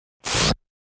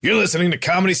You're listening to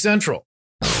Comedy Central.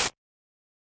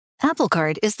 Apple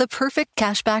Card is the perfect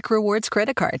cashback rewards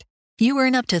credit card. You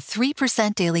earn up to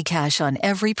 3% daily cash on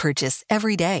every purchase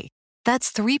every day.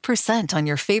 That's 3% on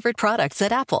your favorite products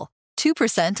at Apple,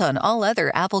 2% on all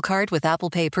other Apple Card with Apple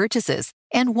Pay purchases,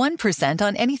 and 1%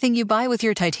 on anything you buy with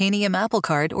your titanium Apple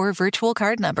Card or virtual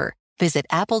card number. Visit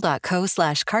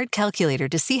apple.co/card calculator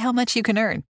to see how much you can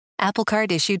earn. Apple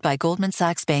Card issued by Goldman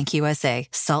Sachs Bank USA,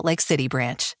 Salt Lake City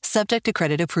branch. Subject to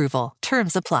credit approval.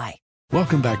 Terms apply.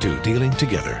 Welcome back to Dealing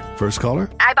Together. First caller?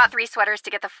 I bought 3 sweaters to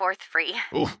get the 4th free.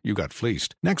 Oh, you got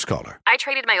fleeced. Next caller? I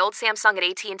traded my old Samsung at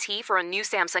AT&T for a new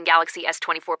Samsung Galaxy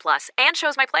S24 Plus and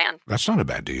chose my plan. That's not a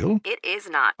bad deal. It is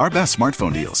not. Our best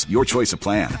smartphone deals. Your choice of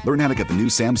plan. Learn how to get the new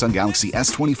Samsung Galaxy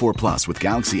S24 Plus with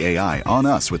Galaxy AI on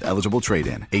us with eligible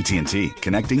trade-in. AT&T.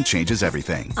 Connecting changes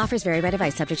everything. Offers vary by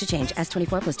device. Subject to change.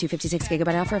 S24 plus 256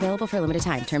 gigabyte offer available for a limited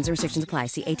time. Terms and restrictions apply.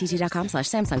 See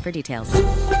att.com/Samsung for details.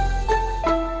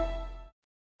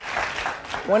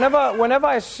 Whenever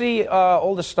I see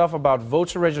all the stuff about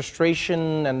voter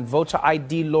registration and voter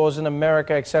ID laws in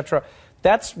America, etc.,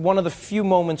 that's one of the few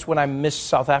moments when I miss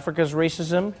South Africa's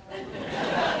racism.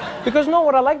 Because no,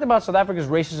 what I liked about South Africa's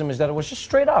racism is that it was just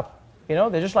straight up. You know,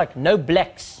 they're just like, no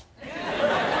blacks.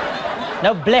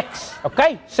 No blacks,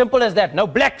 okay? Simple as that, no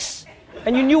blacks.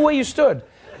 And you knew where you stood.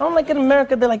 I don't like in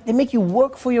America, they make you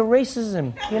work for your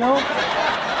racism, you know?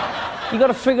 You got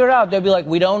to figure it out. They'll be like,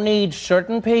 we don't need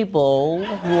certain people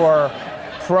who are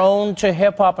prone to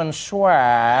hip-hop and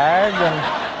swag.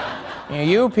 And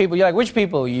you people, you're like, which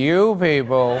people? You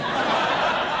people.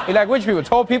 You're like, which people?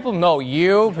 Tall people? No,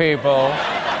 you people.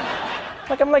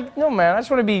 Like, I'm like, no, man, I just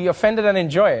want to be offended and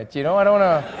enjoy it, you know? I don't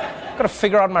want to, got to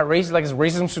figure out my race, like it's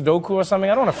racism Sudoku or something.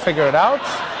 I don't want to figure it out.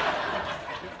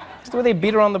 It's the way they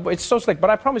beat around the, it's so slick. But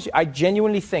I promise you, I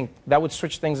genuinely think that would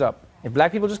switch things up. If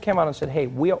black people just came out and said, hey,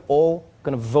 we are all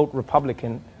going to vote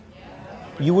Republican,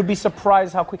 you would be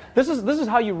surprised how quick. This is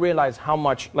how you realize how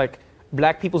much, like,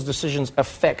 black people's decisions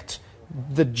affect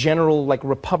the general, like,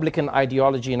 Republican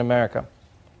ideology in America.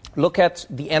 Look at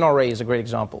the NRA is a great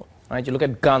example, right? You look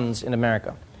at guns in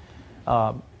America.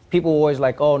 People are always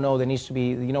like, oh, no, there needs to be,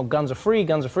 you know, guns are free,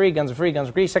 guns are free, guns are free, guns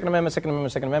are free, Second Amendment, Second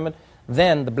Amendment, Second Amendment.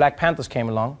 Then the Black Panthers came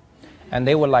along, and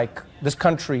they were like, this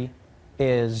country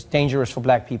is dangerous for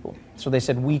black people. So they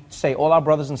said, we say, all our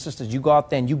brothers and sisters, you go out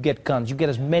there and you get guns. You get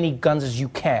as many guns as you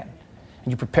can,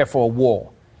 and you prepare for a war.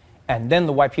 And then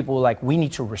the white people were like, we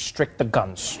need to restrict the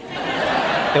guns.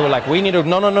 They were like, we need to,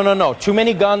 no. Too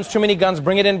many guns,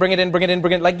 bring it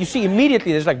in. Like, you see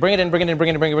immediately, there's like, bring it in.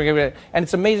 And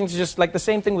it's amazing to just, like, the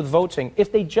same thing with voting.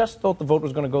 If they just thought the vote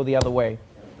was going to go the other way,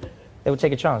 they would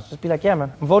take a chance. Just be like, yeah,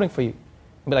 man, I'm voting for you.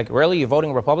 And be like, really, you're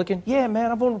voting Republican? Yeah,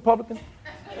 man, I'm voting Republican.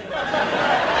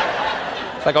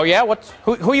 It's like, oh yeah,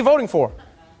 who are you voting for?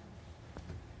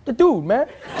 The dude, man.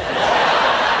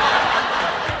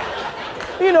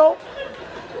 You know,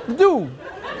 the dude.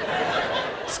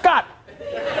 Scott.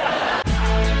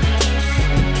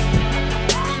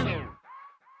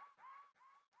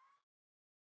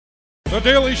 The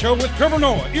Daily Show with Trevor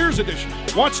Noah, Ears Edition.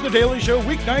 Watch The Daily Show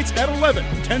weeknights at 11,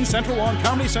 10 Central on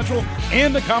Comedy Central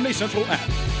and the Comedy Central app.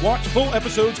 Watch full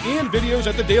episodes and videos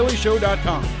at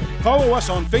thedailyshow.com. Follow us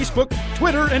on Facebook,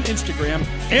 Twitter, and Instagram,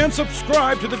 and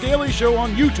subscribe to The Daily Show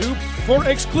on YouTube for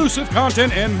exclusive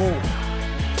content and more.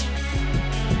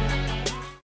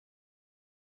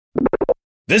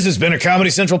 This has been a Comedy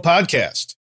Central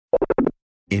podcast.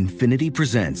 Infinity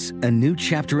presents a new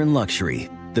chapter in luxury,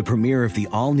 the premiere of the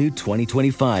all-new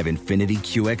 2025 Infinity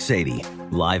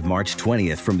QX80, live March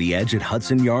 20th from the Edge at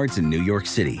Hudson Yards in New York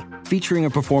City, featuring a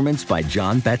performance by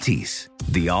John Batiste.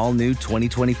 The all-new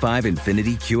 2025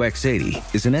 Infinity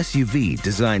QX80 is an SUV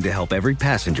designed to help every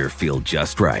passenger feel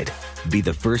just right. Be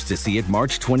the first to see it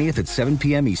March 20th at 7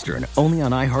 p.m. Eastern, only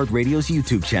on iHeartRadio's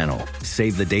YouTube channel.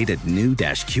 Save the date at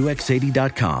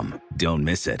new-QX80.com. Don't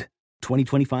miss it.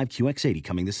 2025 QX80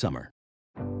 coming this summer.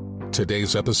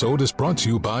 Today's episode is brought to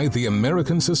you by the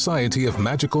American Society of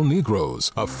Magical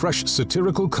Negroes, a fresh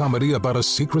satirical comedy about a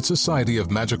secret society of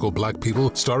magical black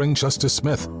people starring Justice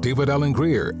Smith, David Allen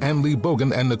Greer, Ann Lee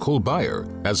Bogan, and Nicole Byer.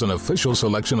 As an official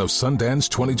selection of Sundance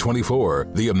 2024,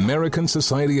 the American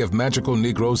Society of Magical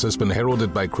Negroes has been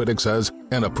heralded by critics as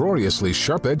an uproariously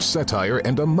sharp-edged satire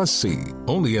and a must-see.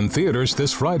 Only in theaters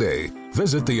this Friday.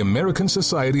 Visit the American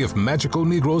Society of Magical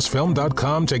Negroes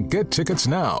film.com to get tickets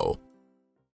now.